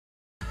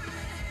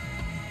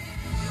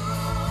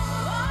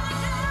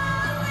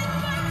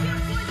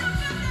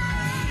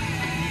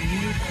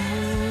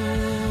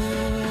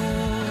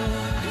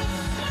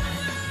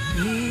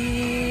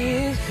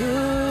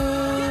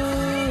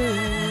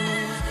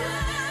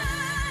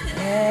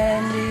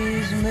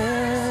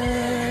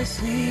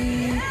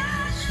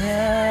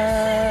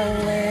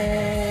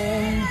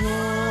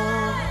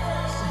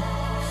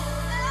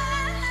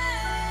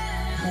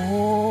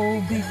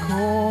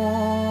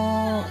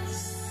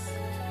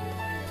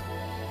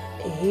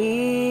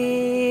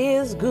He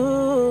is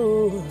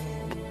good.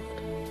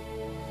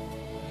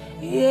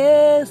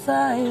 Yes,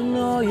 I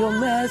know your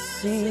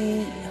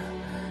mercy.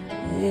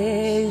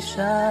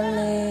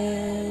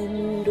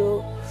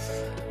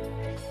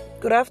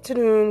 Good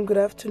afternoon.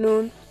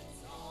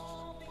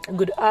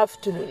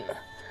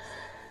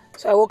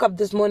 So I woke up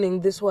this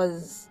morning. This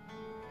was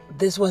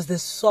the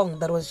song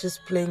that was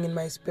just playing in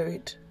my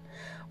spirit.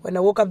 When I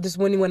woke up this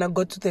morning, when I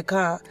got to the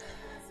car,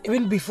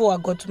 even before I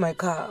got to my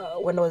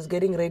car, when I was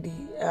getting ready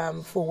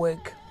for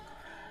work,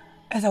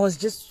 as I was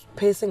just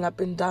pacing up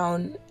and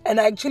down, and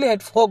I actually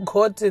had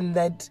forgotten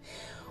that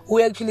who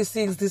actually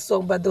sings this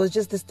song, but there was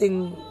just this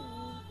thing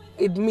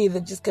in me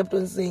that just kept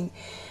on saying,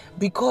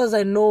 because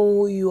I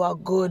know you are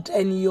good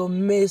and your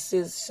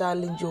mercies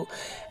shall endure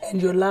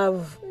and your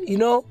love,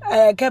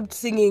 I kept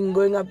singing,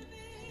 going up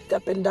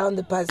and down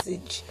the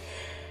passage.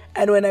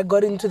 And when I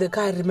got into the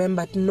car, I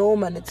remembered, no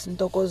man, it's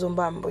Ntokozo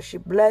Mbambo. She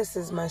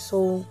blesses my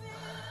soul.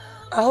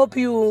 I hope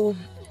you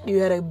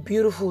had a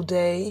beautiful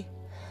day.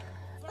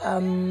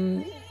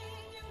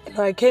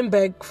 I came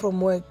back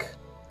from work.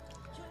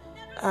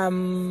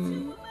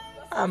 I'm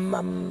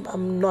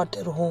not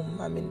at home.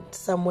 I'm in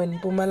somewhere in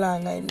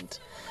Mpumalanga, and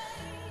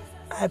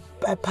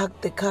I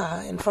parked the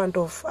car in front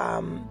of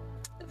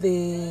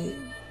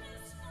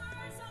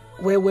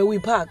where we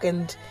park,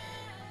 and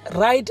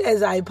right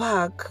as I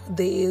park,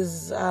 there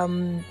is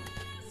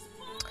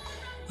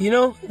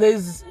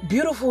there's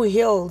beautiful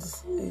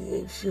hills.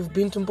 If you've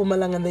been to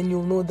Mpumalanga, then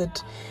you'll know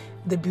that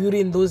the beauty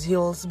in those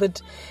hills.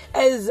 But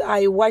as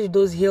I watched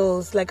those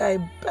hills, I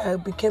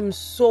became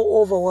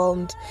so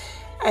overwhelmed.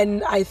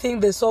 And I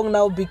think the song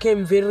now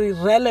became very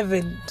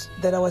relevant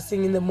that I was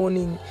singing in the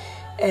morning.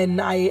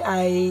 And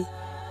I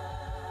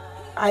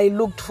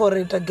looked for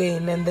it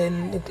again, and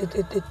then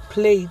it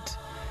played.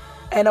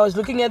 And I was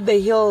looking at the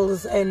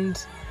hills,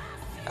 and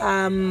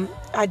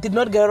I did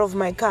not get out of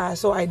my car.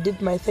 So I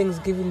did my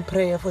Thanksgiving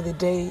prayer for the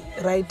day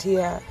right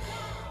here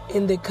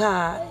in the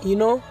car,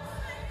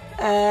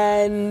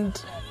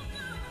 And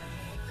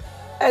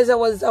as I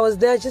was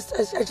there, I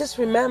just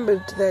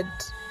remembered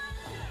that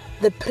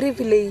the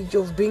privilege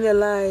of being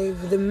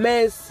alive, the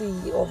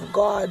mercy of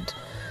God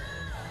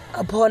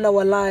upon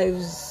our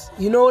lives,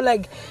 you know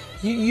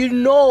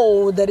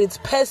that it's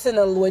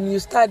personal when you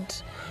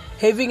start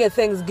having a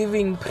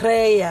Thanksgiving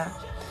prayer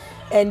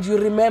and you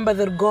remember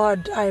that,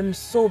 God, I am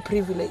so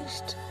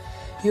privileged.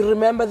 You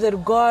remember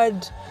that,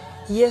 God,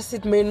 yes, I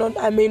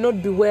may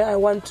not be where I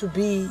want to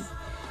be,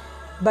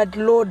 but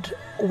Lord,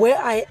 where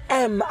I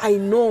am, I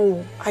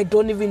know I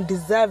don't even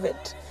deserve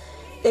it.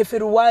 If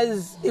it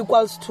was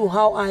equals to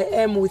how I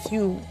am with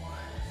you,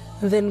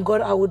 then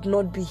God, I would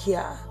not be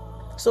here.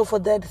 So for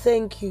that,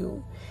 thank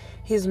you.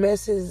 His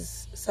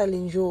mercies shall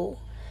endure,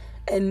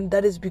 and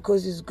that is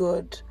because He's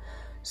good.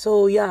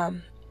 So yeah.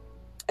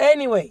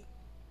 Anyway,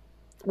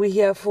 we're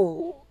here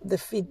for the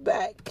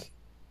feedback.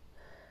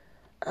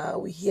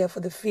 We're here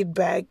for the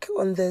feedback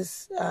on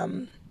this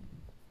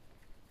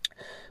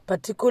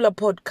particular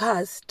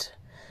podcast.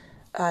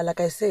 Like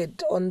I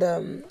said, on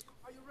the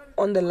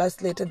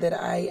last letter that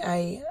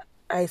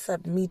I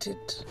submitted,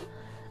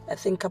 I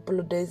think a couple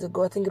of days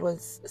ago, I think it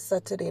was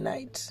Saturday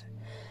night,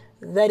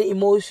 that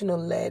emotional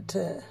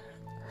letter.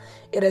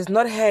 It has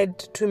not had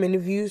too many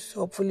views.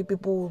 Hopefully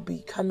people will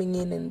be coming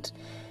in and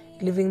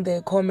leaving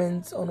their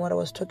comments on what I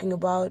was talking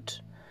about.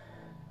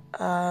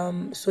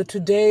 So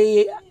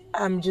today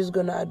I'm just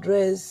going to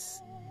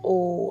address,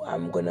 or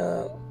I'm going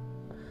to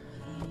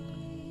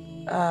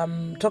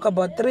talk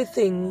about 3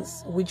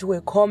 things which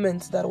were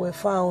comments that were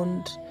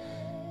found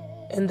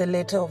in the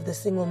letter of the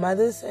single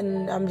mothers,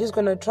 and I'm just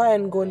going to try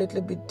and go a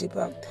little bit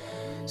deeper.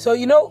 So,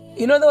 there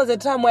was a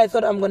time where I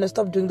thought I'm going to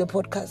stop doing the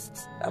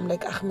podcasts. I'm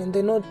like, man,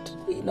 there are not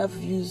enough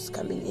views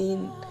coming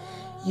in.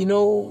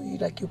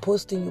 You're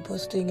posting,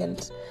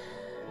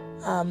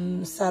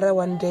 and Sarah,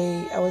 one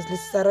day, I was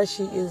listening. Sarah,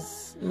 she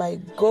is my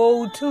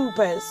go-to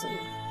person.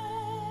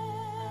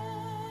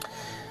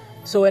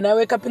 So when I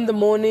wake up in the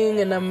morning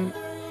and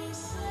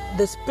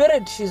the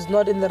spirit, she's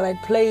not in the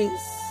right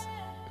place,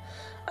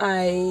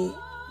 I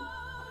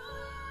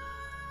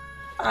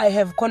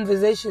have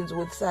conversations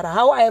with Sarah.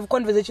 How I have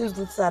conversations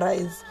with Sarah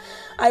is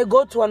I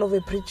go to one of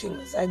her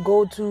preachings. I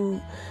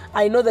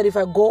know that if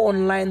I go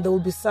online, there will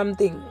be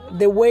something.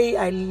 The way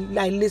I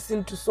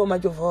listen to so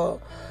much of her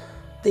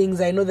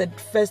things, I know that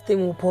first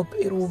thing will pop,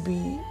 it will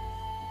be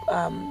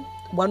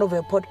one of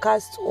her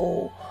podcasts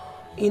or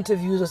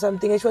interviews or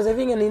something. And she was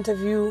having an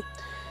interview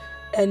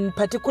and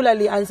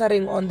particularly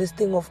answering on this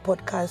thing of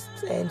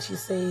podcasts. And she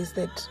says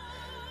that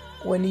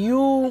when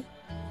you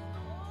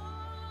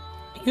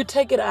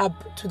take it up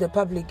to the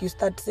public, you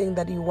start saying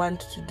that you want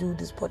to do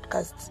these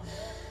podcasts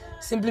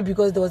simply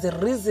because there was a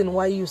reason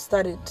why you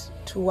started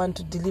to want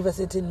to deliver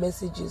certain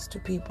messages to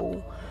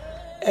people,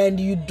 and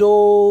you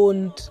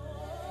don't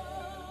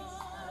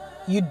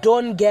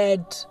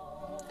get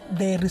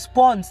the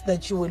response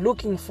that you were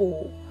looking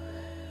for.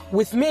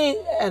 With me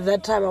at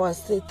that time, I was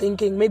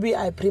thinking maybe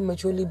I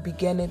prematurely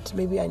began it.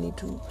 Maybe I need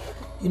to,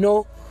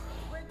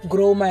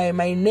 grow my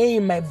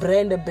name, my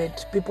brand a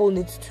bit. People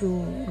need to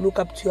look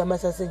up to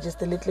Amasase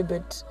just a little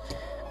bit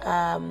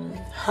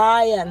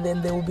high, and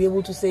then they will be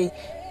able to say,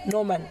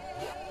 no man,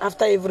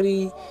 after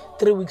every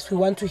 3 weeks we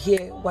want to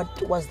hear what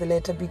was the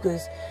letter,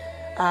 because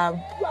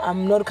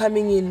I'm not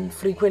coming in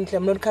frequently.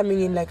 I'm not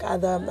coming in like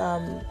other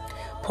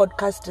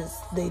podcasters.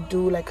 They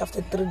do like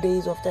after 3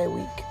 days, after a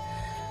week.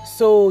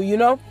 So,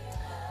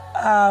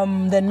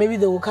 then maybe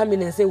they will come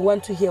in and say, we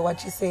want to hear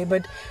what you say.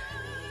 But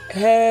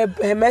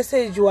her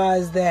message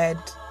was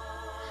that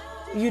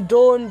you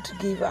don't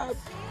give up.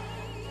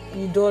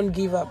 You don't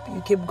give up.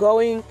 You keep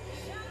going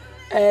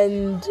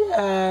and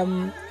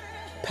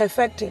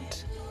perfect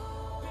it.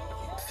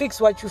 Fix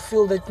what you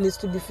feel that needs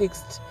to be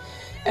fixed.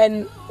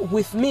 And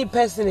with me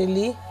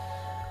personally,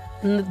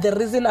 the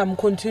reason I'm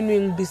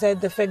continuing,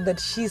 beside the fact that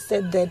she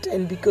said that,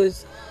 and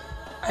because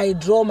I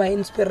draw my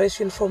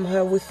inspiration from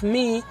her, with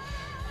me,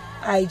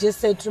 I just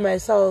said to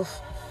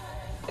myself,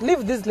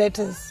 leave these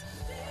letters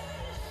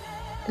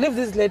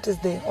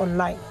there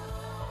online.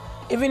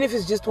 Even if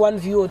it's just 1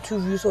 view or 2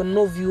 views or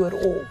no view at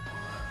all,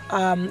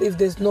 if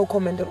there's no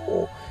comment at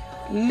all,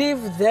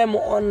 leave them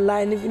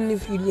online, even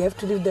if you have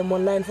to leave them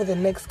online for the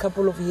next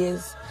couple of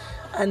years,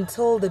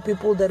 until the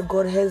people that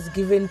God has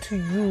given to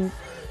you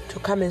to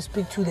come and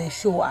speak to, they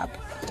show up.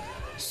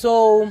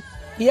 So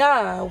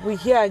yeah, we're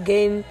here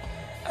again.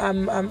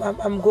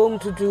 I'm going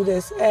to do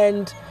this,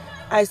 and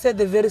I said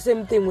the very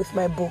same thing with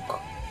my book.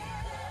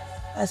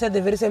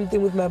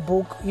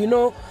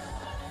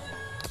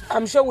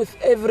 I'm sure with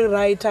every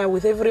writer,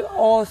 with every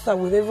author,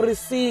 with every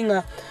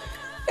singer,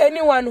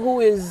 anyone who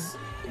is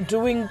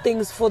doing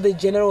things for the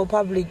general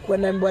public,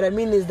 what I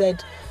mean is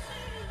that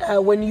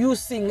when you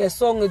sing a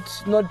song,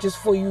 it's not just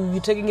for you.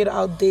 You're taking it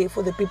out there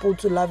for the people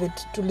to love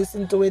it, to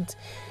listen to it,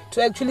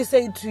 to actually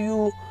say to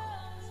you,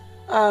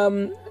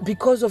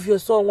 because of your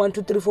song 1,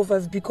 2, 3, 4,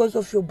 5, because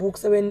of your book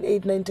 7,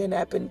 8, 9, 10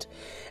 happened.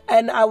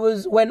 And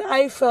when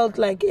I felt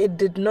like it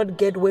did not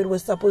get where it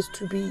was supposed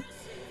to be,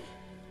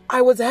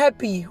 I was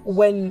happy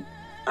when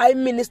I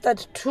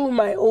ministered to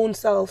my own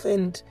self,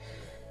 and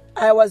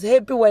I was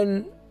happy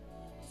when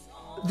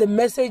the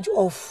message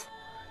of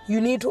you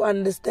need to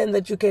understand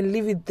that you can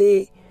leave it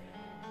there,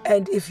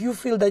 and if you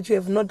feel that you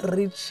have not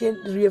reached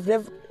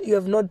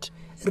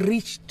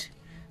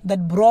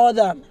that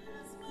broader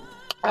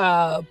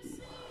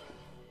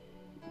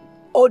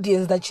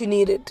audience that you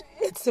needed,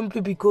 it's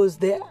simply because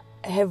they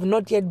have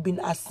not yet been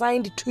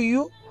assigned to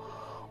you,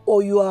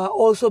 or you are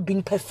also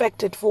being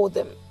perfected for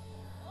them.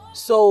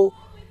 So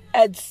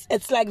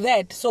it's like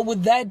that. So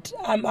with that,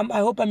 I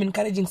hope I'm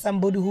encouraging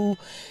somebody who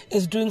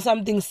is doing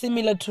something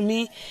similar to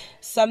me,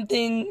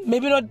 something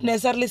maybe not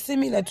necessarily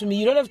similar to me.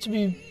 You don't have to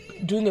be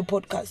doing a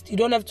podcast. You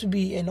don't have to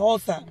be an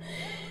author.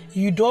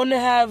 You don't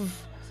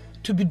have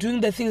to be doing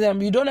the things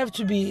you don't have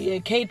to be a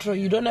caterer.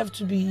 You don't have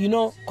to be,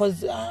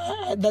 because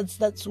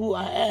that's who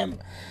I am.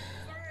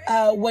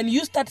 When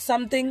you start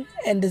something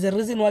and there's a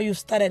reason why you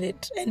started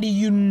it, and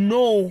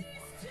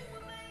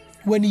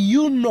when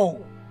you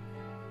know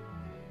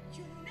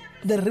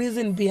the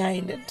reason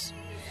behind it,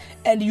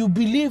 and you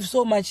believe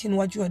so much in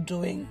what you are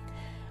doing,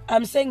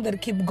 I'm saying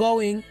that keep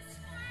going.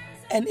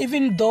 And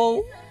even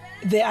though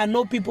there are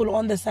no people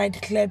on the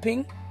side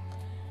clapping,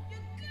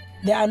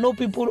 there are no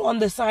people on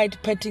the side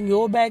patting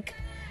your back,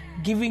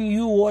 giving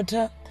you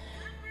water,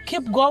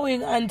 keep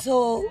going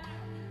until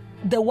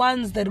the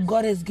ones that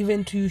God has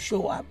given to you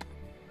show up.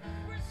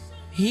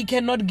 He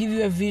cannot give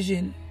you a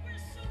vision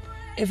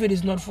if it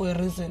is not for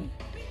a reason.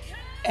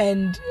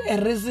 And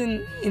a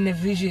reason in a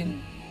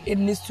vision, it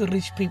needs to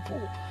reach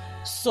people.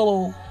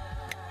 So,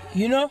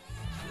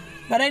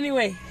 But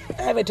anyway,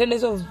 I have a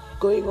tendency of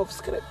going off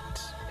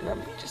script, and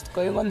I'm just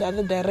going on the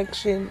other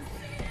direction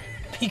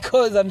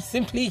because I'm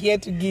simply here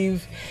to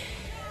give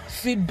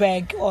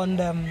feedback on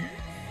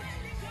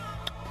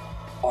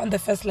the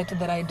first letter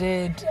that I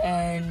did.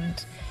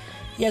 And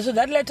yeah, so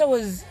that letter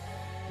was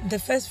the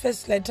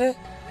first letter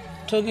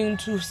talking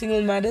to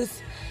single mothers.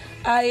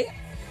 I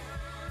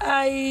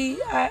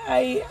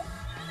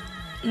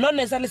not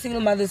necessarily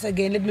single mothers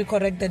again, let me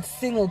correct that,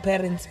 single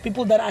parents,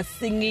 people that are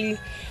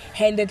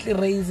single-handedly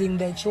raising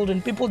their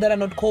children, people that are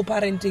not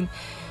co-parenting,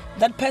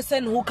 that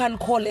person who can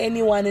call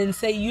anyone and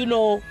say,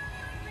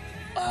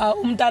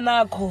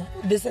 umtanako,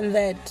 this and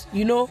that,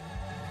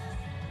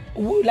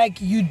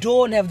 like you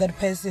don't have that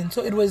person.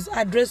 So it was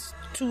addressed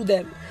to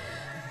them.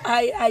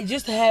 I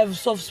just have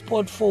soft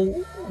spot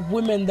for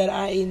women that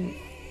are in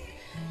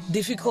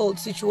difficult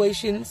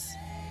situations.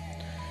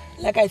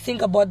 Like I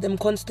think about them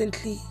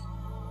constantly.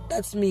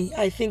 That's me.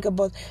 I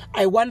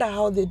wonder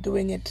how they're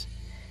doing it.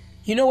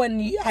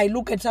 When I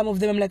look at some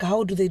of them, I'm like,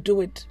 how do they do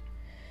it?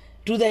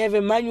 Do they have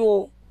a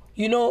manual?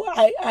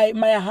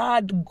 My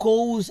heart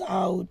goes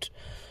out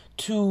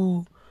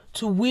to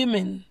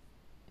women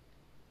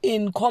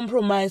in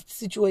compromised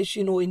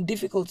situation or in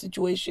difficult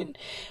situation.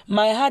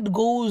 My heart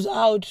goes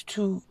out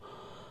to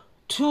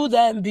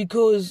them,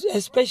 because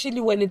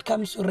especially when it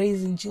comes to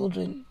raising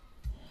children,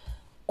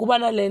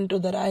 Kubana lento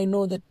that I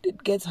know that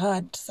it gets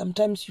hard.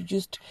 Sometimes you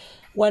just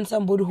want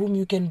somebody whom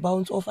you can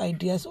bounce off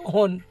ideas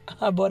on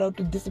about how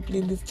to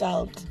discipline this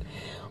child,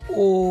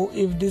 or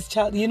if this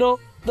child,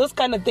 those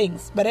kind of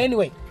things. But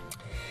anyway,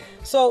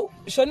 so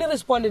Shoni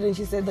responded and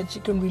she said that she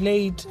can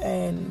relate,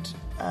 and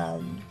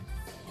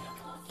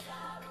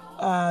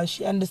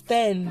she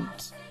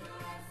understands,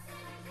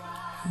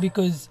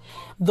 because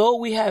though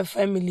we have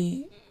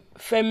family,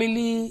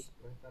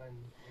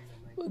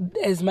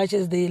 as much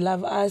as they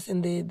love us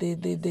and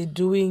they're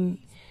doing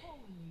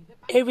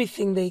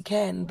everything they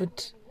can,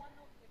 but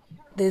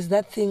there's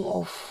that thing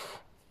of,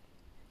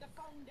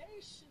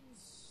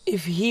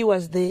 if he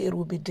was there, it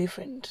would be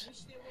different.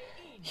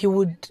 We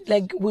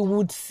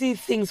would see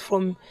things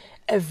from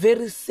a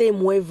very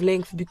same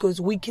wavelength, because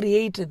we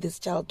created this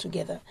child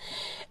together.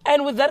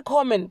 And with that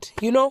comment,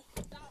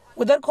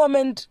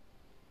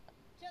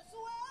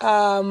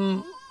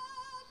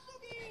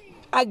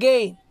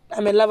 again,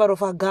 I'm a lover of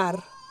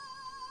Hagar.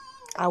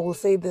 I will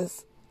say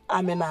this,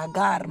 I'm an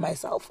Hagar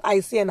myself. I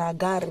see an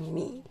Hagar in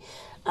me.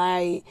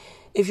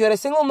 If you're a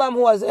single mom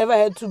who has ever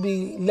had to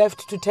be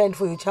left to tend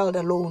for your child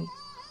alone,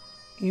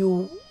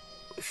 you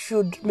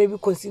should maybe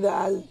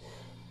consider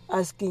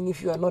asking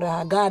if you are not a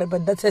Hagar,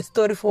 but that's a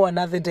story for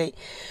another day.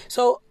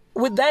 So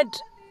with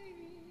that,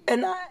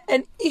 an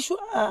issue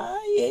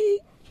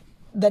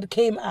that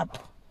came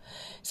up,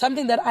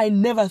 something that I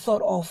never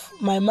thought of.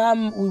 My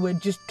mom, we were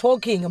just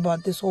talking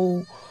about this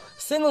whole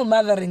single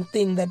mothering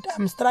thing, that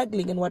I'm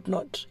struggling and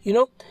whatnot,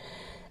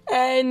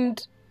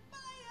 and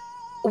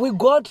we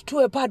got to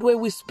a part where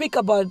we speak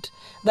about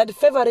that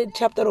favorite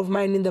chapter of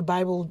mine in the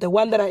Bible, the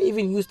one that I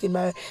even used in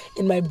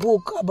my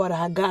book about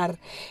Hagar.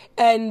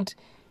 And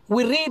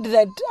we read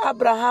that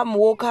Abraham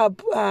woke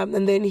up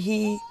and then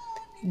he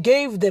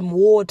gave them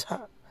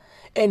water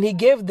and he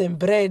gave them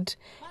bread,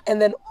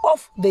 and then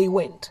off they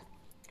went,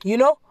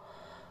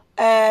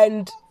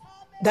 and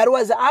that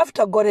was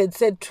after God had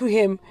said to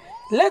him,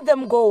 let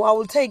them go, I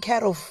will take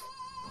care of.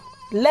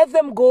 Let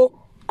them go,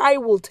 I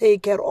will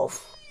take care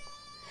of.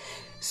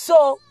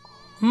 So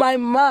my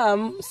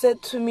mom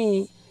said to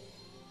me,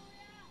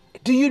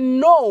 do you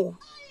know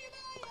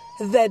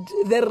that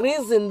the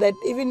reason that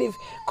even if,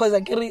 because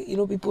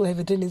people have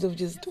a tendency of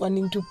just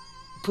wanting to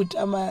put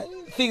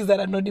things that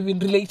are not even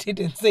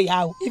related and say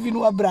how, even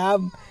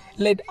Abraham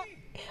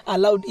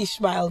allowed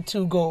Ishmael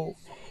to go,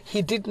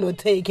 he did not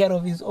take care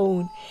of his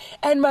own.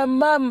 And my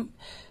mom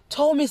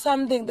told me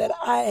something that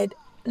I had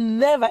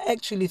never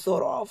actually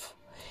thought of.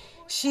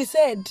 She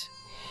said,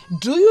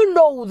 do you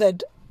know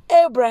that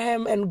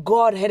Abraham and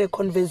God had a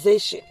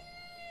conversation?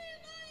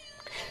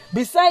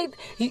 Beside,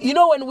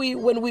 when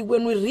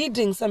we're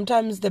reading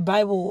sometimes the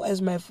Bible,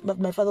 as my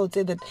father would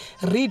say, that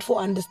read for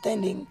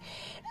understanding,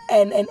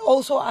 and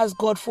also ask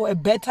God for a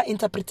better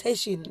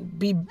interpretation.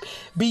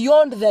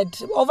 Beyond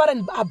that, over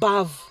and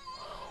above,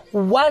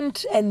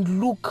 want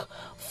and look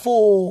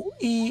for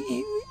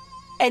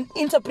an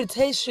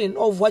interpretation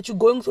of what you're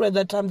going through at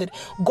that time. That,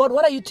 God,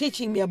 what are you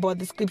teaching me about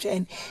the scripture?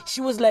 And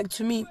she was like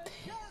to me,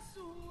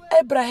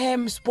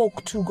 Abraham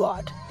spoke to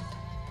God.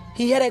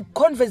 He had a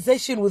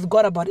conversation with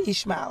God about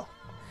Ishmael.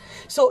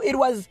 So it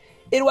was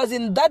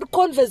in that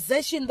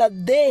conversation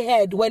that they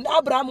had, when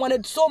Abraham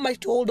wanted so much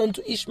to hold on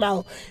to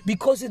Ishmael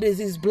because it is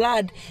his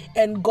blood,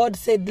 and God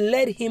said,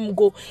 let him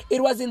go.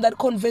 It was in that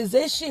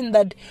conversation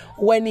that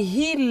when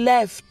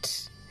Ishmael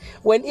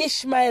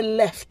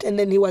left, and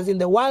then he was in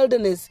the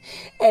wilderness,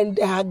 and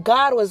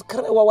Hagar was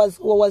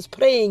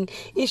praying,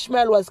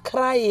 Ishmael was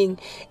crying,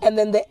 and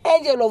then the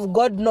angel of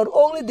God, not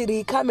only did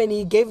he come and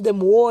he gave them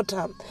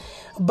water,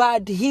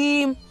 but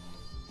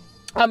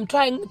I'm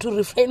trying to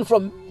refrain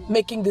from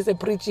making this a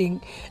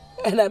preaching,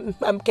 and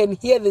I can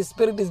hear the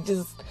Spirit is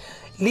just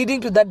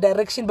leading to that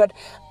direction, but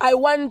I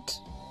want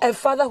a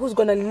father who's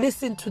going to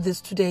listen to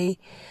this today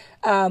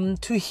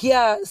to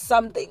hear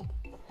something.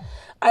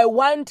 I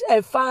want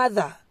a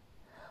father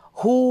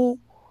who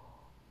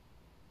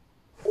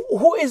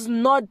is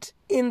not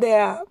in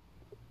the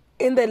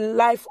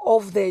life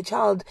of their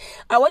child.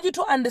 I want you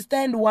to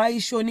understand why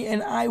Shoni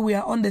and I, we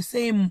are on the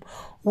same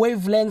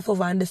wavelength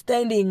of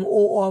understanding,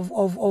 or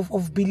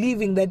of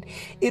believing that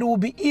it will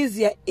be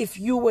easier if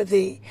you were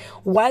there.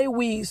 Why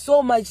we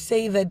so much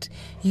say that,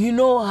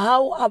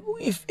 how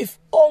if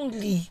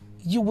only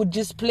you would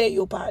just play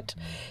your part.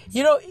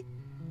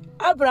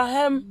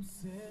 Abraham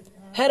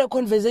had a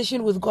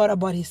conversation with God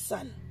about his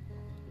son.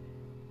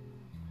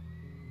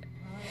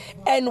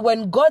 And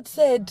when God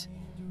said,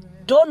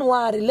 don't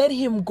worry, let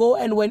him go,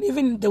 and when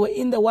even they were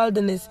in the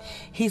wilderness,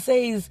 he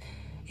says,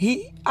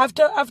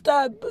 after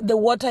the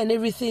water and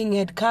everything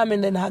had come,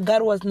 and then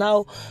Hagar was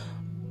now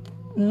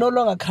no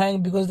longer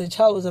crying because the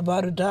child was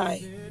about to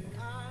die.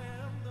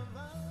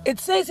 It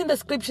says in the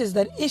scriptures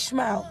that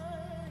Ishmael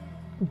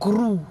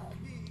grew.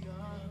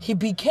 He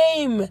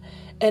became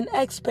an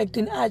expert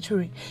in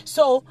archery.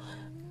 So,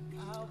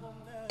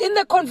 in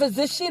the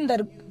conversation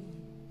that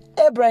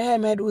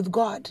Abraham had with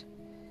God,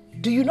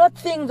 do you not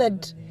think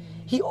that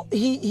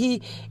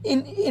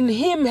in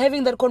him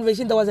having that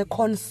conversation, there was a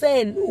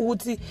concern,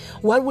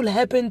 what will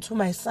happen to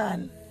my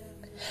son?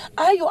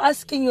 Are you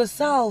asking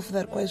yourself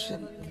that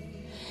question?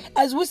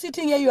 As we're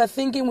sitting here, you are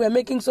thinking we're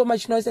making so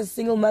much noise as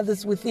single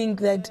mothers. We think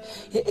that,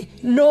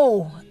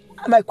 no.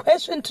 My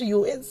question to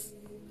you is,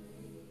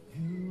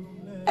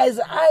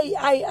 as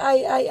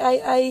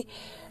I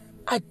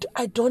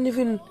don't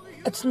even,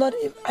 it's not,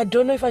 I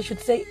don't know if I should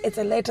say it's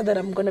a letter that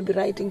I'm going to be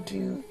writing to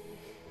you.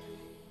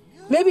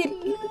 Maybe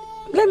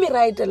let me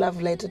write a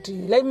love letter to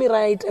you. Let me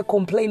write a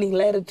complaining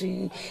letter to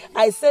you.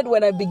 I said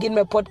when I begin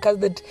my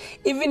podcast that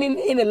even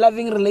in a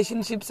loving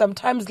relationship,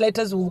 sometimes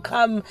letters will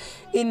come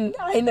in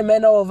a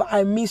manner of,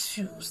 I miss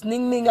you.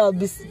 Sning, I'll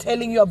be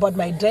telling you about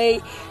my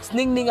day.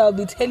 Sning, I'll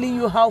be telling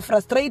you how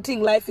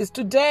frustrating life is.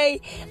 Today,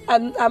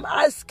 I'm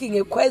asking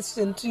a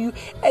question to you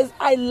as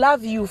I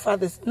love you,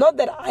 fathers. Not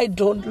that I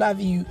don't love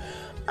you.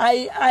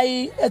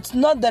 It's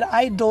not that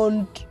I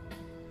don't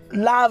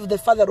love the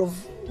father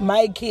of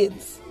my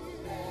kids.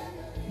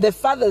 The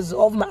fathers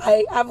of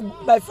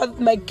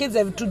my kids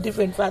have two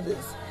different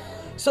fathers.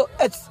 So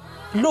this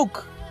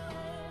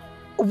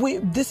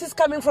is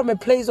coming from a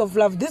place of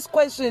love. This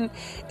question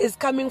is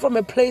coming from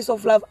a place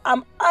of love.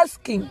 I'm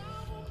asking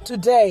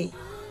today,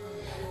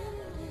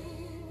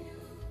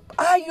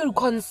 are you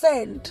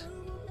concerned?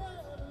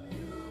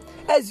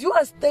 As you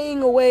are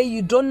staying away,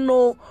 you don't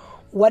know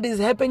what is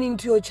happening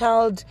to your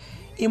child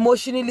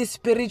emotionally,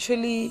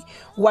 spiritually,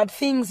 what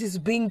things is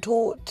being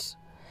taught.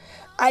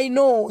 I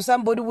know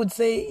somebody would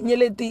say,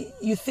 Nyeleti,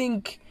 you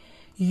think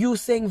you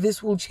saying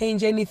this will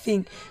change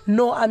anything?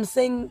 No, I'm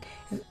saying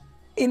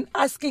in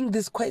asking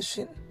this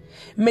question,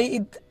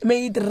 may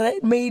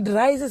it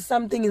rise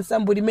something in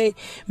somebody, may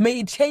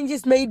it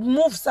changes, may it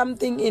move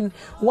something in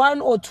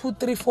 1 or 2,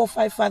 3, 4,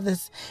 5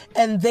 fathers,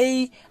 and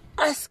they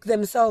ask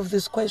themselves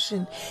this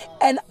question.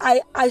 And I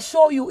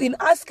assure you, in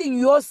asking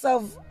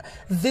yourself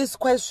this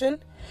question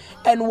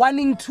and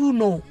wanting to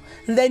know,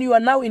 then you are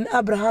now in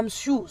Abraham's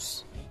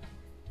shoes.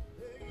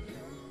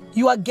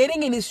 You are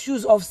getting in his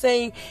shoes of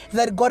saying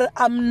that, God,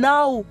 I'm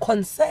now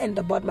concerned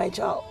about my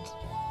child.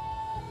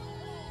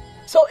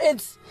 So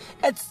it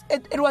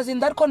was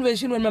in that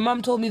conversation when my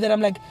mom told me that, I'm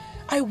like,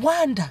 I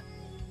wonder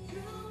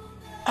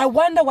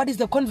what is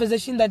the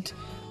conversation that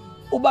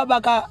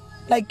Ubabaka,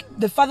 like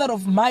the father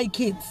of my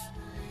kids,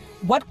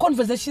 what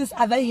conversations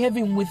are they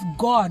having with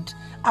God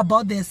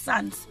about their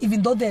sons,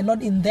 even though they're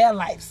not in their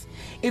lives,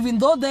 even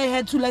though they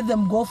had to let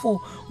them go for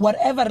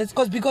whatever it's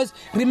because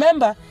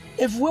remember,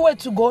 if we were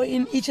to go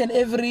in each and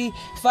every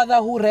father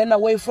who ran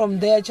away from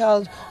their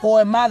child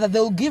or a mother,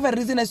 they'll give a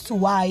reason as to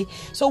why.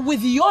 So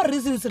with your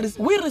reasons,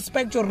 we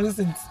respect your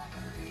reasons.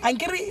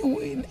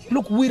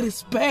 Look, we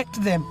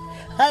respect them.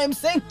 I am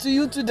saying to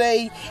you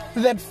today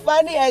that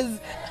funny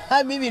as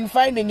I'm even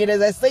finding it,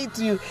 as I say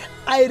to you,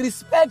 I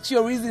respect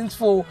your reasons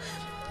for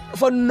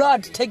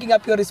not taking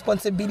up your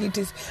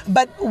responsibilities.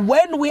 But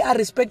when we are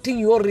respecting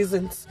your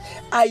reasons,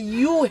 are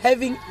you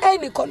having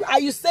are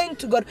you saying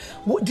to God,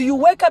 do you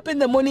wake up in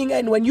the morning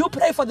and when you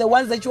pray for the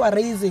ones that you are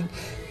raising,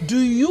 do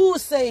you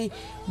say,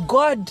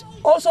 God,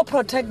 also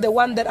protect the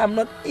one that I'm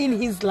not in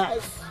his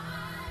life?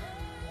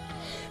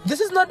 This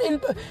is not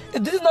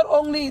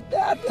only,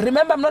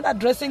 remember, I'm not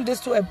addressing this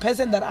to a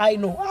person that I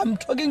know. I'm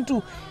talking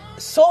to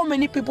so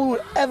many people who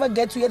will ever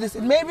get to hear this.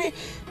 Maybe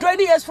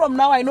 20 years from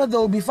now, I know there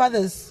will be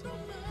fathers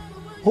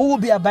who will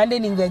be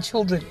abandoning their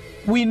children.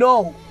 We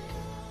know.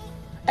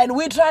 And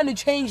we're trying to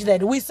change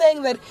that. We're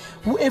saying that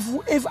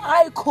if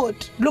I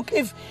could, look,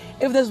 if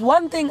there's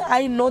one thing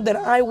I know that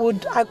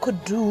I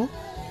could do,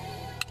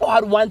 or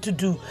I'd want to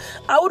do,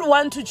 I would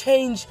want to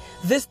change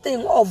this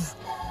thing of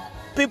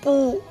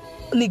people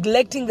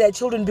neglecting their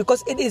children,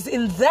 because it is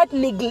in that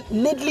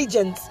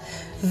negligence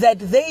that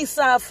they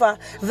suffer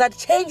that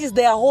changes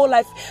their whole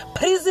life.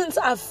 Prisons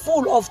are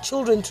full of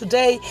children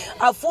today,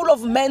 are full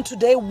of men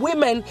today,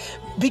 women,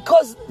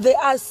 because there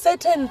are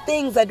certain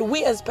things that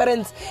we as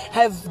parents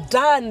have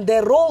done,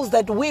 the roles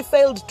that we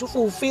failed to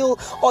fulfill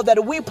or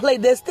that we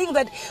played. There's things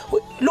that,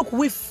 look,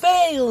 we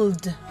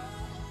failed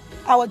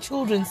our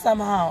children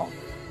somehow.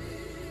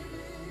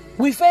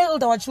 We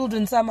failed our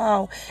children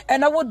somehow.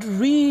 And I would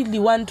really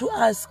want to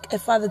ask a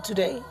father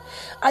today,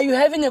 are you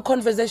having a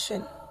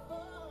conversation?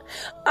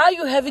 Are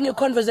you having a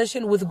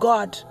conversation with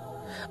God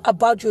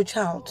about your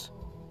child?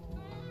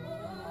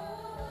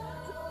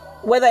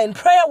 Whether in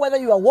prayer, whether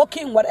you are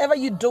walking, whatever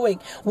you're doing,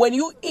 when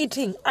you're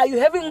eating, are you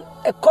having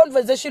a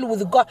conversation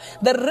with God?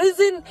 The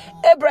reason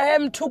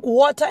Abraham took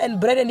water and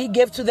bread and he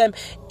gave to them,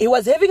 he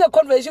was having a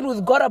conversation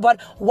with God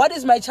about what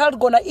is my child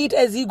going to eat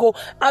as he go.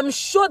 I'm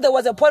sure there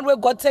was a point where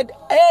God said,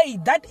 hey,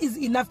 that is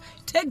enough.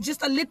 Take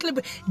just a little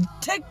bit.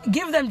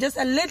 Give them just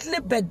a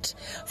little bit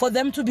for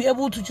them to be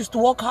able to just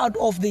walk out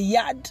of the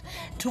yard,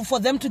 for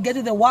them to get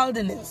to the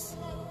wilderness.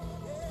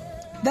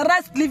 The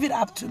rest, leave it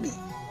up to me.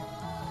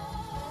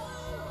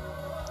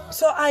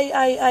 So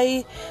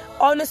I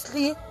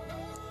honestly,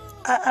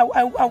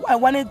 I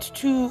wanted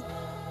to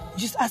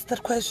just ask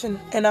that question,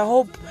 and I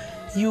hope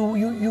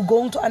you're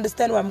going to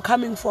understand where I'm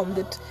coming from.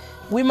 That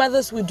we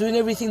mothers, we're doing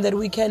everything that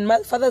we can.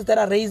 Fathers that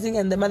are raising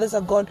and the mothers are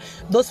gone,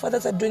 those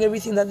fathers are doing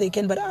everything that they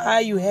can. But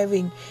are you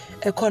having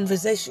a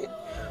conversation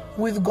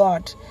with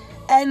God?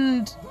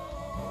 And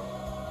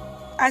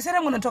I said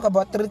I'm going to talk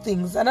about 3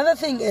 things. Another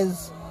thing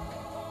is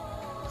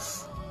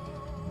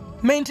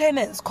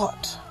maintenance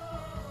court.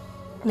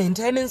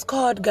 Maintenance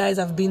court, guys.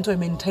 I've been to a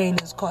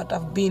maintenance court.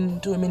 I've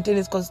been to a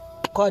maintenance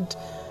court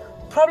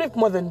probably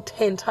more than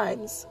 10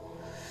 times.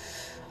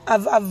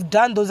 I've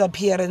done those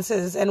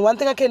appearances, and one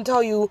thing I can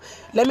tell you,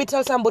 let me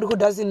tell somebody who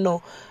doesn't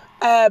know,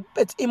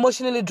 it's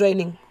emotionally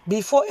draining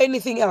before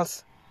anything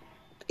else.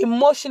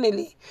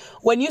 Emotionally,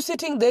 when you're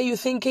sitting there, you're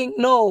thinking,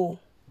 no.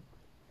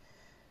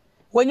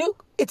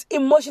 It's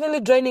emotionally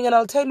draining, and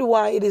I'll tell you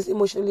why it is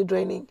emotionally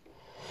draining.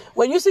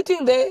 When you're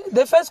sitting there,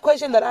 the first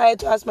question that I had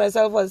to ask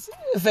myself was,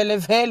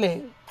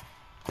 vele,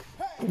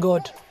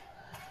 God.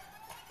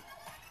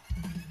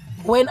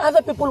 When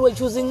other people were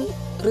choosing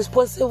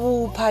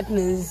responsible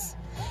partners,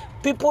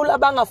 people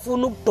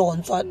abangafuna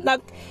ukudonswa,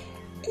 like,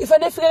 if I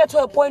get to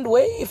a point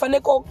where if I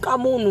go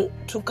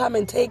to come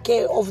and take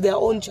care of their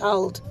own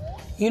child,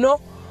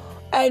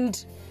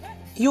 and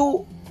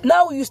you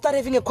start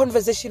having a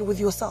conversation with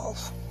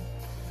yourself.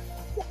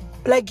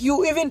 Like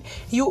you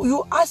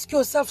ask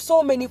yourself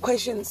so many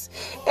questions,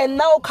 and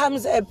now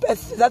comes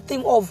that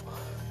thing of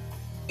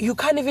you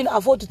can't even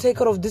afford to take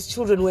care of these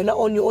children when you're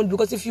on your own,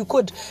 because if you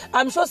could,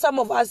 I'm sure some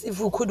of us,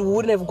 if we could, we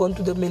wouldn't have gone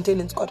to the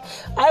maintenance court.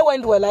 I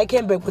went well, I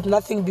came back with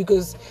nothing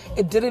because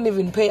it didn't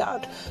even pay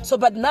out. So,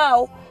 but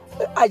now,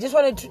 I just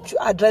wanted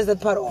to address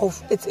that part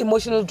of it's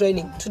emotional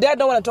draining. Today, I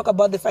don't want to talk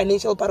about the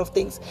financial part of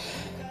things.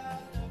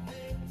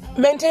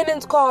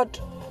 Maintenance court,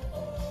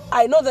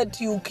 I know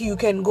that you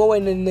can go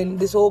in and then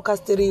this whole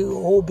custody,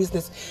 whole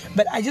business,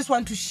 but I just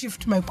want to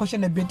shift my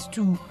question a bit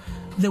to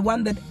the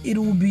one that it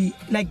will be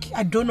like,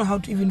 I don't know how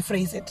to even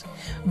phrase it,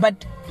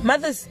 but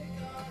mothers,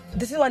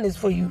 this one is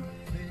for you,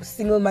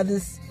 single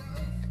mothers.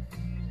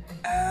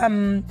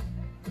 When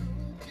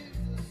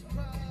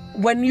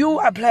you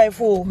apply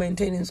for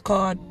maintenance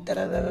card,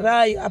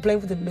 you're applying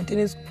for the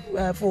maintenance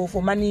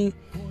for money.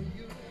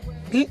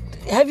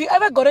 Have you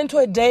ever gotten to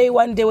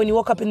one day when you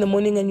woke up in the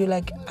morning and you're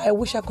like, I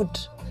wish I could,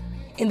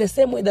 in the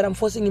same way that I'm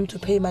forcing him to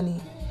pay money,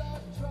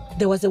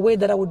 there was a way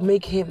that I would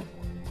make him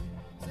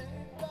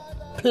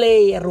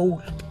play a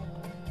role,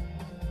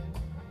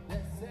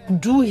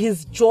 do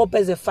his job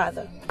as a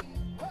father.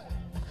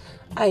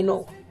 I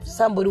know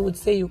somebody would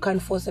say you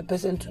can't force a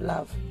person to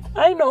love.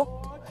 I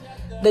know.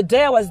 The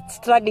day I was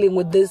struggling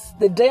with this,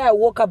 the day I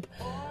woke up,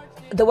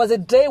 there was a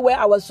day where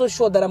I was so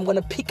sure that I'm going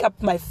to pick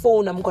up my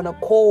phone, I'm going to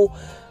call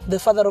the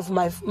father of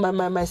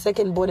my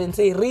second born and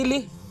say,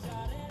 really?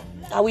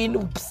 Are we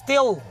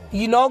still,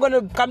 you're not going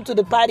to come to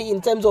the party in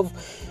terms of,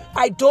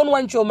 I don't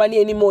want your money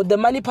anymore. The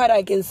money part,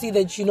 I can see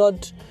that you're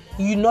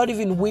not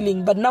even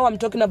willing. But now I'm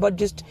talking about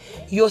just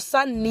your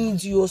son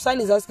needs you. Your son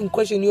is asking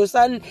questions. Your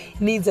son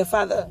needs a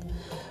father.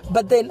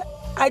 But then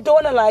I don't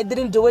want to lie. I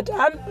didn't do it.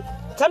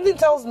 Something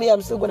tells me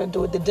I'm still going to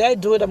do it. The day I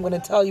do it, I'm going to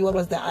tell you what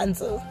was the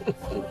answer.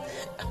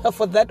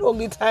 For that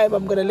only time,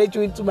 I'm going to let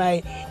you into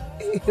my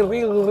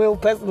real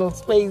personal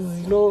space,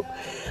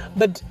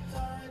 But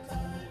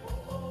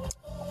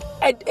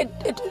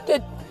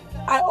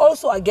I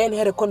also again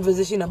had a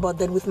conversation about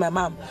that with my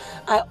mom.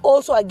 I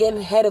also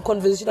again had a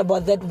conversation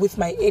about that with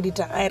my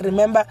editor. I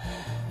remember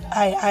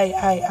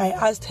I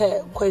asked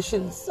her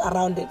questions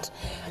around it,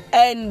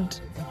 and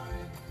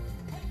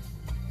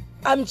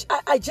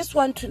I just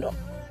want to know,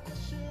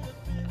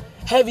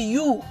 have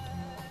you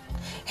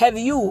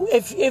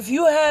if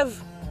you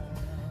have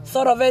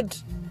thought of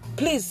it,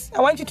 please,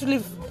 I want you to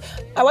leave.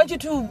 I want you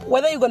to,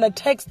 whether you're going to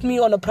text me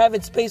on a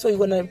private space or you're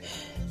going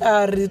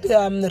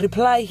to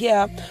reply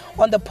here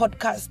on the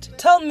podcast,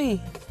 tell me,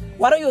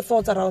 what are your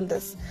thoughts around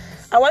this?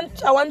 I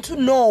want to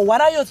know,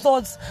 what are your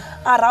thoughts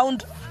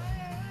around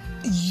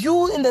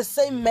you, in the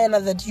same manner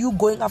that you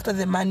going after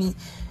the money,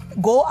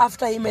 go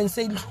after him and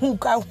say,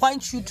 look, I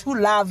want you to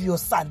love your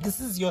son.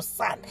 This is your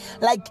son.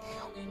 Like,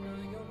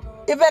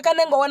 if I can,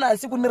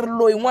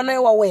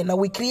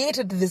 we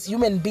created this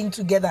human being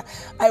together.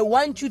 I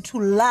want you to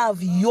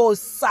love your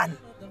son.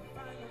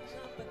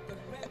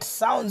 It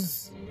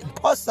sounds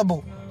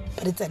impossible,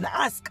 but it's an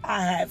ask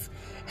I have.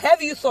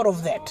 Have you thought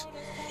of that?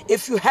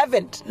 If you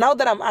haven't, now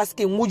that I'm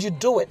asking, would you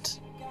do it?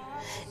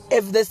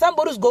 If there's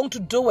somebody who's going to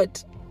do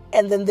it,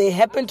 and then they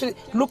happen to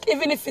look,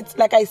 even if it's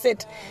like I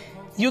said,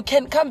 you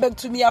can come back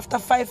to me after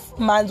 5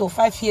 months or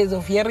 5 years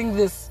of hearing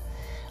this.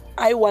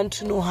 I want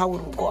to know how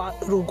it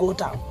will go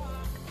down.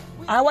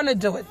 I want to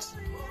do it.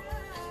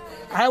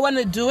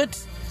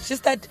 It's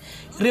just that,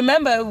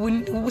 remember,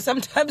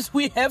 sometimes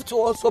we have to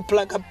also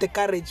plug up the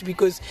courage,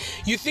 because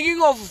you're thinking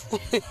of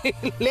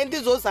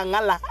Lendizo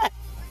Sangala.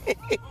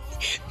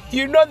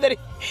 You know that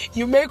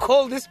you may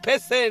call this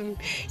person,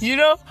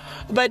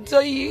 but so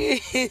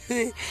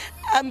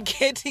I'm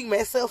getting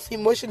myself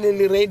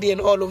emotionally ready and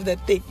all of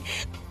that thing.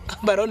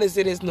 But on a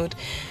serious note,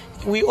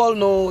 we all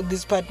know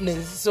these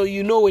partners, so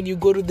when you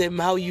go to them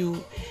how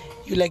you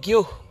like,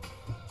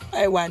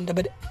 I wonder.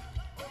 But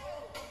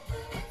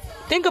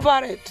think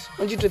about it. I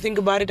want you to think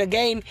about it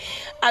again.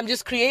 I'm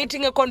just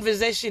creating a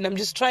conversation. I'm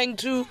just trying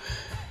to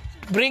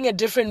bring a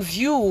different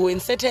view in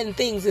certain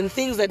things, and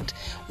things that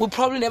we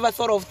probably never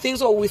thought of,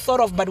 things or we thought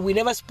of but we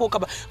never spoke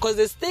about, because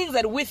there's things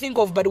that we think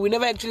of but we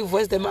never actually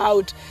voice them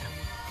out.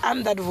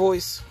 I'm that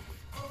voice.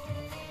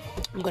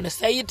 I'm going to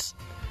say it,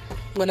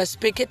 I'm going to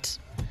speak it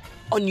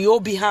on your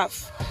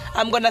behalf.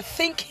 I'm going to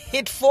think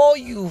it for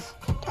you.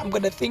 I'm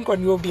going to think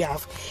on your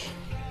behalf.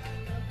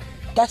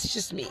 That's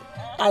just me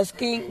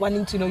asking,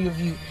 wanting to know your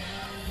view.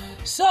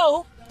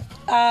 So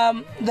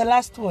the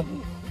last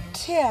one,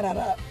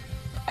 tiarara.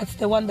 It's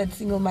the one that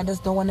single mothers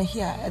don't want to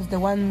hear. It's the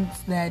ones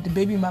that the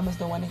baby mamas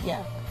don't want to hear.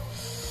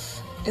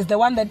 It's the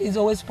one that is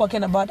always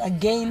spoken about.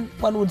 Again,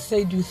 one would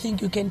say, do you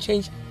think you can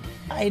change?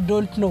 I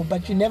don't know,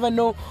 but you never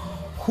know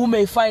who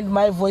may find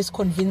my voice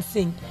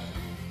convincing.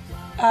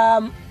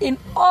 In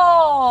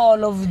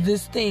all of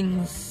these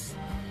things,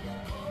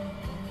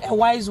 a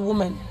wise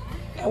woman,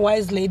 a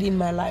wise lady in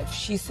my life,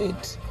 she said,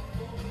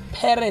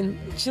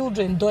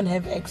 children don't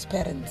have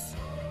ex-parents.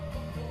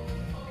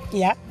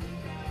 Yeah,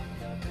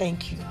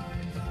 thank you.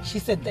 She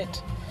said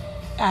that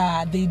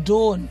they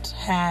don't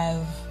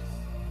have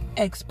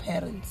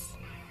ex-parents.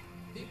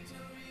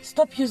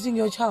 Stop using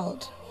your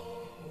child.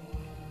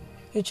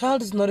 Your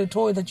child is not a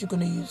toy that you're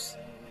going to use.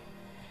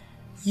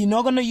 You're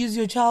not going to use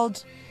your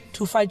child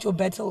to fight your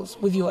battles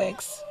with your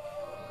ex.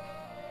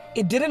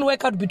 It didn't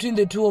work out between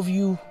the two of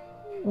you.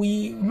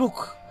 We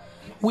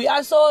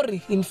are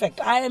sorry. In fact,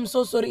 I am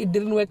so sorry it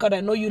didn't work out. I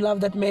know you love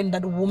that man,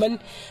 that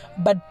woman,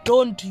 but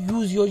don't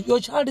use your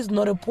child is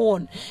not a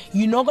pawn.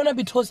 You're not gonna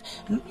be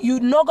you're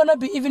not gonna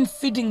be even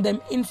feeding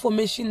them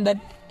information that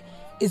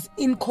is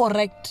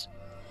incorrect,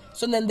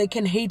 so then they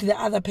can hate the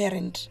other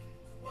parent.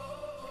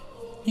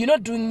 You're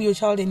not doing your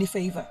child any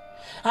favor.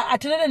 I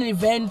attended an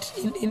event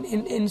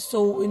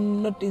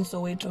not in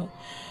Soweto,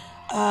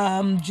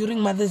 during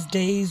Mother's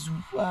Day's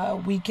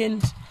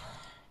weekend.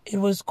 It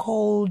was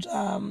called,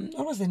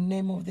 what was the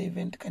name of the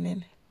event,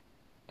 Kanene?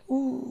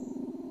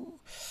 Ooh,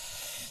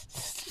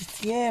 it's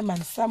here,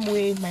 man, somewhere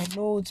in my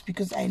notes,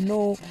 because I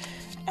know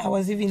I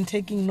was even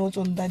taking notes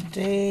on that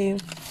day.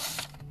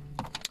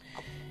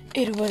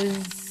 It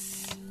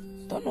was,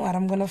 don't know what,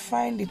 I'm going to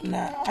find it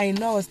now. I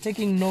know I was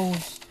taking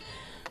notes.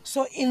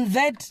 So in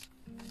that,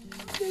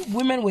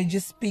 women were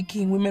just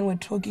speaking, women were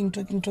talking,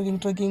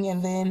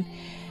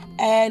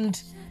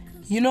 and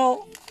you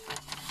know,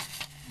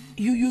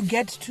 you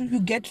get to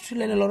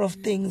learn a lot of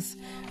things.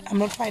 I'm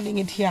not finding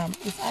it here.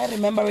 If I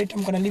remember it,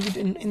 I'm gonna leave it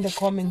in the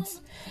comments.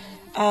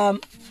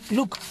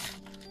 Look,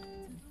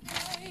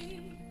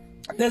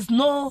 there's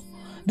no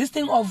this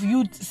thing of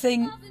you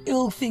saying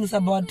ill things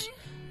about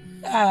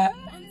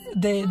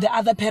the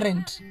other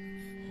parent.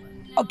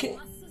 Okay,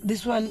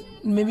 this one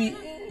maybe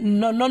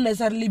not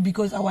necessarily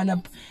because I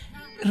wanna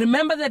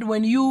remember that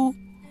when you,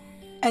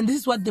 and this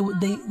is what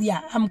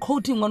I'm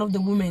quoting one of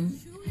the women.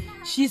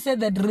 She said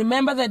that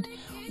remember that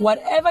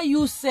whatever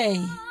you say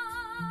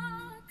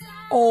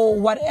or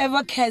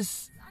whatever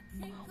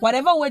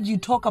word you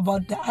talk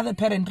about the other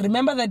parent,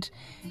 remember that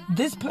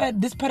this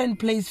parent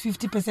plays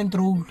 50%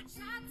 role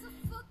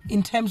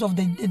in terms of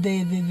the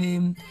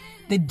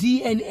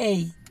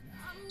DNA.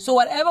 So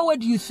whatever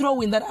word you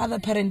throw in that other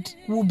parent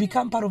will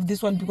become part of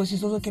this one, because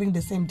she's also carrying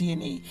the same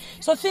DNA.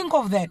 So think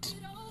of that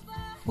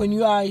when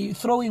you are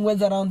throwing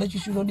words around that you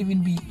should not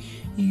even be,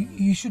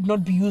 you should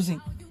not be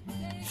using.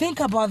 Think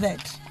about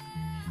that.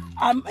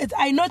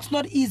 I know it's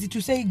not easy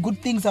to say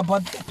good things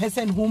about a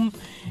person whom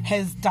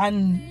has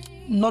done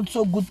not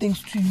so good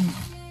things to you.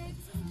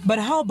 But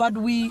how about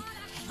we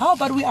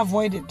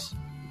avoid it?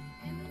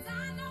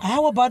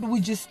 How about we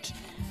just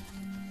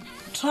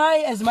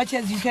try as much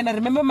as you can? I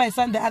remember my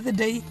son the other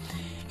day,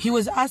 he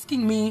was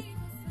asking me,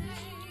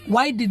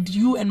 why did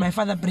you and my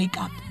father break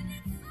up?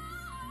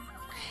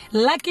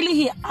 Luckily,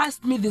 he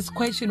asked me this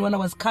question when I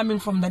was coming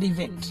from that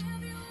event.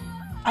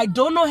 I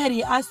don't know, had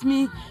he asked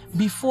me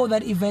before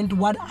that event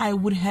what I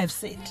would have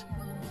said.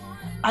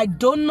 I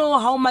don't know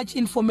how much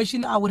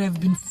information I would have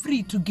been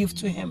free to give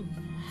to him,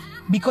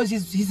 because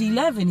he's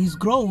 11, he's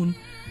grown.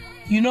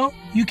 You know,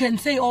 you can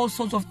say all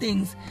sorts of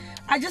things.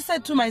 I just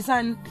said to my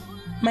son,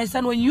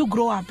 when you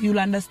grow up, you'll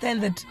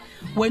understand that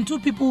when two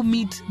people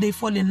meet, they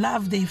fall in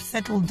love, they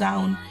settle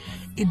down,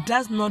 it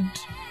does not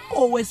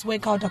always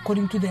work out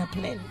according to their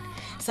plan.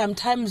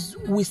 Sometimes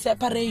we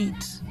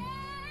separate.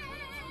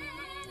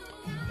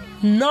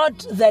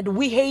 Not that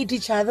we hate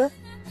each other,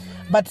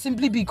 but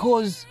simply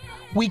because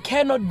we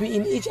cannot be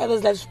in each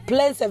other's lives.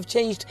 Plans have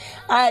changed.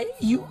 I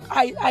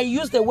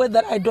use the word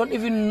that I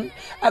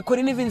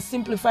couldn't even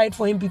simplify it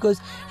for him,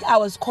 because I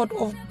was caught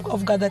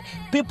off guard that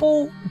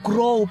people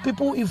grow,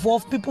 people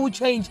evolve, people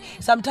change.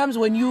 Sometimes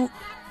when you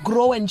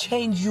grow and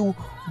change, you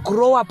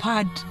grow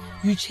apart,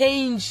 you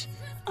change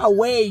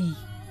away.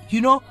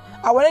 You know,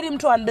 I wanted him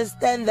to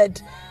understand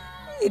that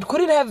it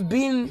couldn't have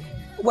been,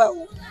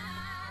 well,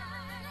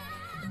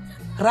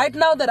 right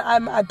now that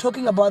I'm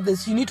talking about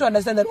this, you need to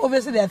understand that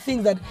obviously there are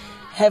things that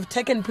have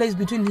taken place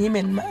between him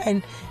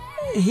and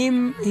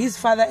his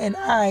father and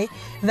I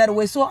that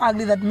were so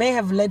ugly that may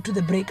have led to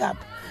the breakup.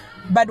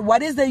 But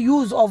what is the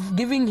use of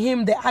giving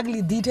him the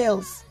ugly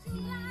details?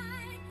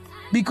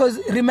 Because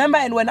remember,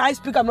 and when I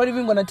speak, I'm not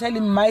even going to tell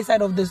him my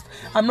side of this.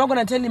 I'm not going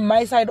to tell him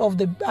my side of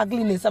the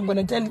ugliness. I'm going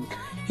to tell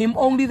him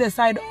only the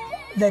side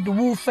that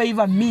will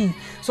favor me.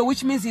 So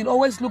which means he'll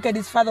always look at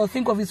his father or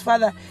think of his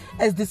father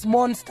as this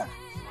monster.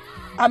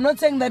 I'm not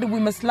saying that we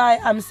must lie.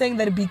 I'm saying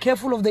that be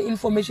careful of the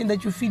information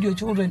that you feed your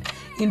children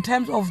in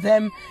terms of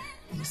them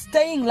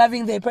staying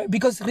loving their parents.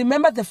 Because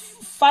remember, the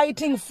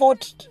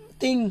fought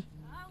thing,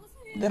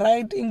 the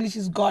right English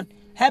is God,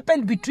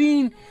 happened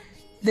between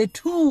the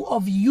two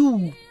of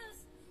you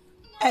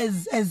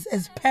as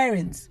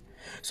parents.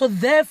 So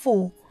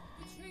therefore,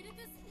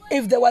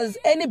 if there was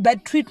any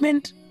bad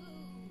treatment,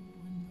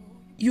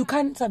 you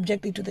can't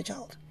subject it to the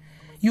child.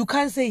 You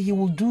can't say he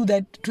will do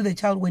that to the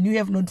child when you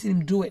have not seen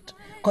him do it.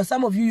 Because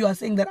some of you are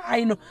saying that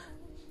I know.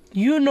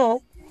 You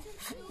know,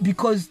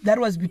 because that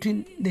was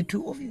between the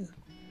two of you.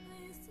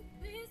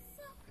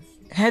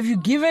 Have you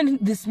given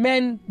this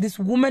man, this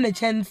woman a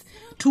chance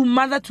to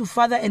mother to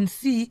father and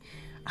see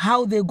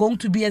how they're going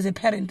to be as a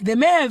parent? They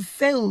may have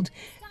failed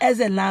as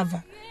a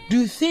lover. Do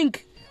you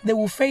think they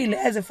will fail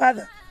as a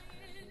father?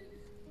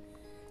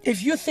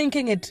 If you're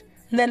thinking it,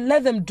 then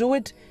let them do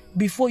it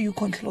before you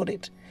conclude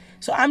it.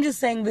 So I'm just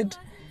saying that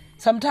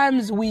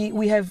sometimes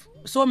we have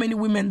so many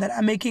women that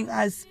are making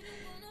us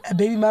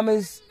baby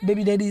mamas,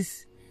 baby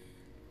daddies,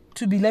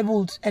 to be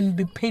labeled and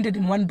be painted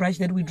in one brush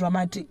that we're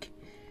dramatic.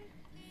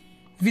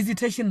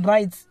 Visitation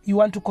rights, you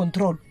want to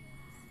control.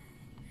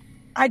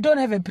 I don't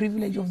have a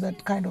privilege of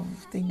that kind of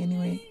thing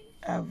anyway,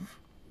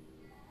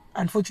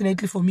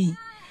 unfortunately for me.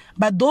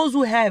 But those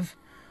who have,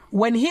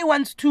 when he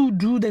wants to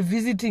do the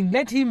visiting,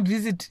 let him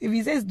visit. If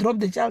he says drop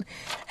the child,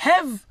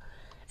 have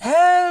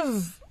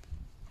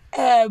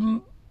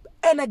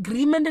an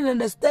agreement and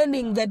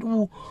understanding that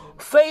will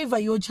favor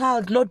your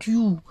child, not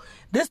you.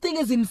 This thing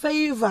is in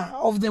favor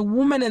of the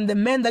woman and the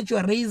man that you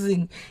are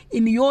raising,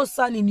 in your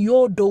son, in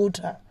your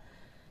daughter.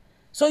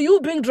 So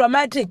you being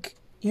dramatic,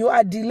 you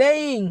are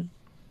delaying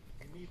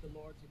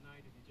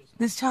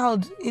this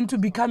child into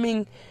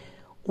becoming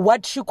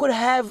what she could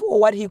have or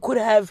what he could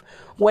have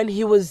when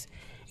he was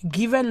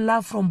given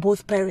love from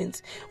both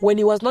parents, when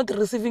he was not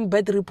receiving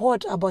bad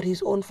report about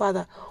his own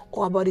father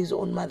or about his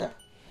own mother.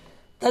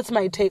 That's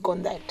my take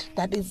on that.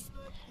 That is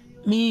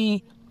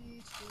me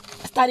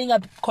starting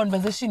up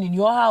conversation in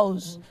your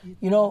house,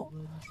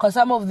 because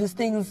some of these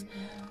things,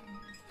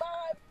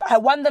 I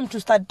want them to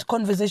start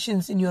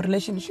conversations in your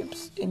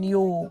relationships, in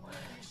your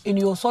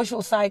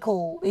social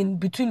cycle, in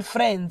between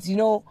friends,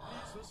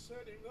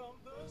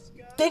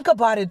 Think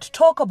about it,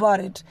 talk about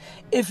it.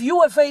 If you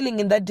were failing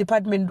in that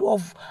department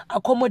of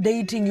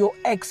accommodating your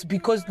ex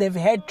because they've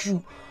hurt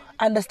you,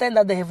 understand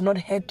that they have not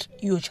hurt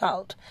your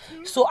child.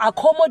 So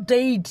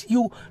accommodate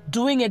you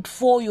doing it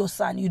for your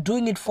son, you're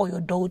doing it for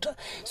your daughter.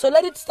 So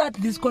let it start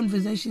these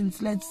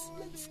conversations. Let's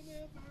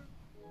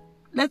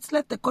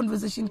let the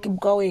conversation keep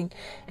going.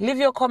 Leave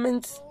your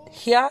comments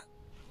here,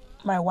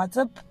 my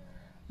WhatsApp,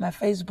 my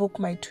Facebook,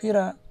 my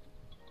Twitter.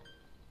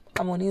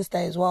 I'm on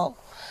Insta as well.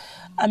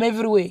 I'm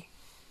everywhere.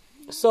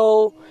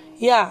 So,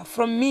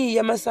 from me,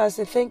 Yamasa,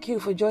 say thank you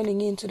for joining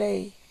in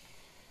today.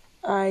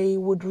 I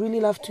would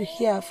really love to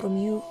hear from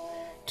you,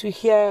 to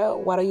hear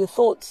what are your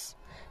thoughts.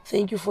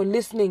 Thank you for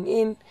listening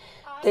in.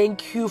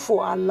 Thank you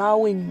for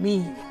allowing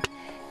me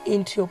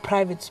into your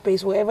private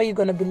space. Wherever you're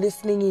going to be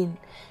listening in,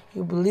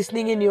 you'll be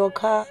listening in your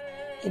car,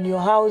 in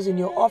your house, in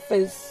your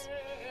office,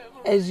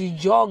 as you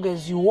jog,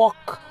 as you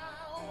walk,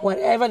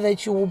 whatever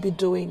that you will be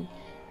doing.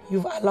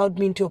 You've allowed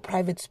me into your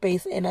private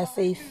space, and I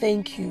say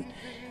thank you.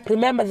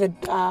 Remember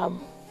that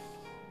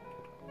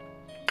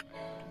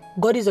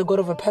God is a God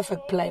of a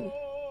perfect plan.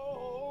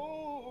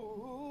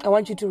 I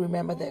want you to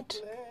remember that.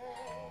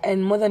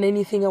 And more than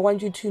anything, I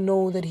want you to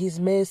know that His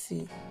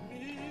mercy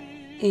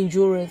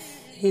endureth.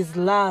 His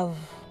love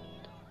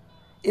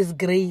is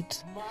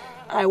great.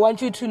 I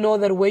want you to know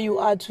that where you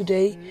are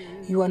today,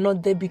 you are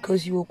not there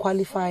because you were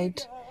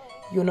qualified.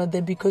 You're not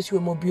there because you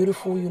were more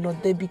beautiful. You're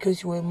not there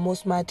because you were more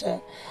smarter.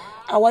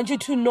 I want you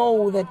to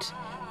know that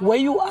where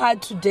you are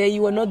today,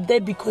 you are not there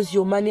because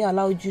your money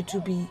allowed you to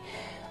be.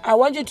 I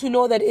want you to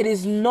know that it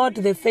is not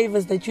the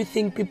favors that you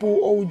think people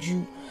owed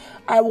you.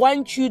 I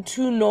want you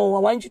to know, I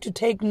want you to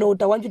take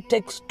note, I want you to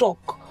take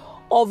stock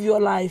of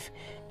your life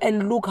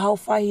and look how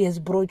far He has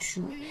brought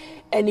you.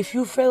 And if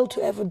you fail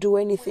to ever do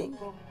anything,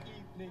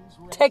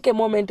 take a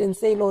moment and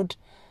say, Lord,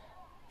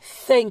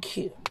 thank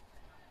you.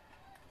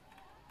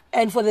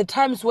 And for the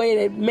times where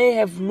it may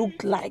have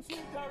looked like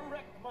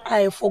I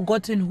have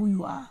forgotten who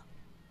you are,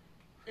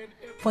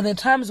 for the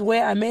times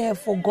where I may have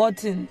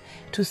forgotten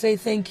to say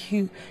thank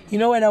you.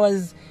 When I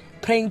was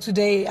praying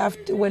today,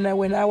 after when I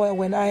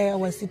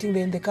was sitting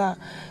there in the car,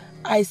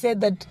 I said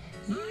that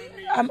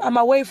I'm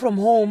away from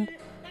home.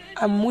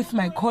 I'm with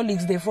my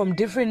colleagues. They're from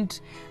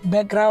different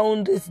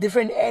backgrounds. It's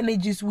different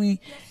energies. A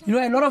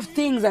lot of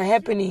things are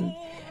happening.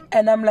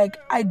 And I'm like,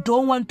 I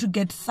don't want to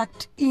get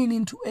sucked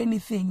into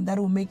anything that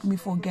will make me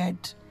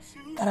forget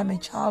that I'm a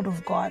child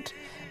of God,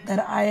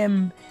 that I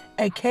am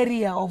a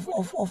carrier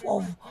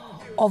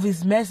of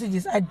His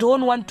messages. I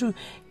don't want to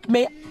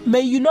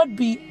may you not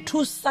be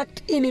too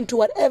sucked into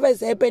whatever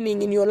is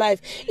happening in your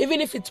life,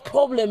 even if it's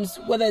problems,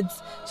 whether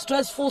it's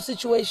stressful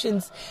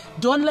situations.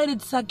 Don't let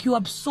it suck you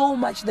up so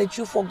much that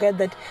you forget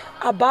that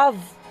above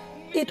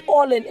it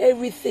all and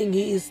everything,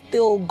 He is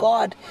still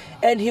God,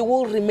 and He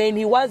will remain.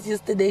 He was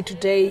yesterday,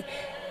 today,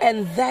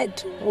 and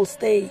that will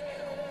stay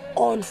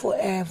on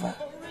forever.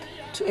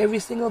 To every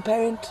single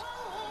parent,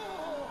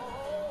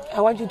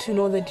 I want you to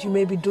know that you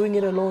may be doing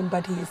it alone,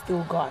 but He is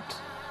still God.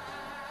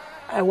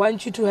 I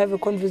want you to have a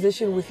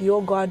conversation with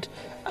your God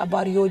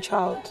about your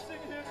child,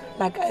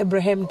 like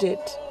Abraham did.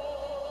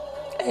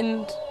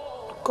 And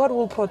God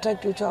will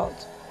protect your child.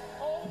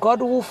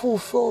 God will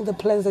fulfill the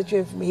plans that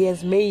He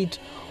has made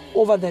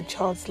over that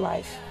child's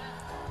life.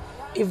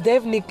 If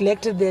they've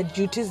neglected their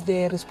duties,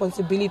 their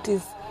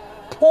responsibilities,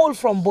 pull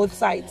from both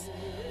sides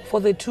for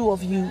the two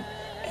of you,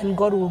 and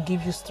God will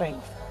give you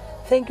strength.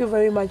 Thank you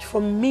very much.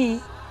 From me,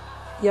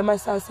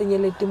 Yamasa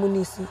Senyele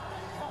Timunisi,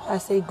 I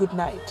say good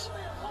night.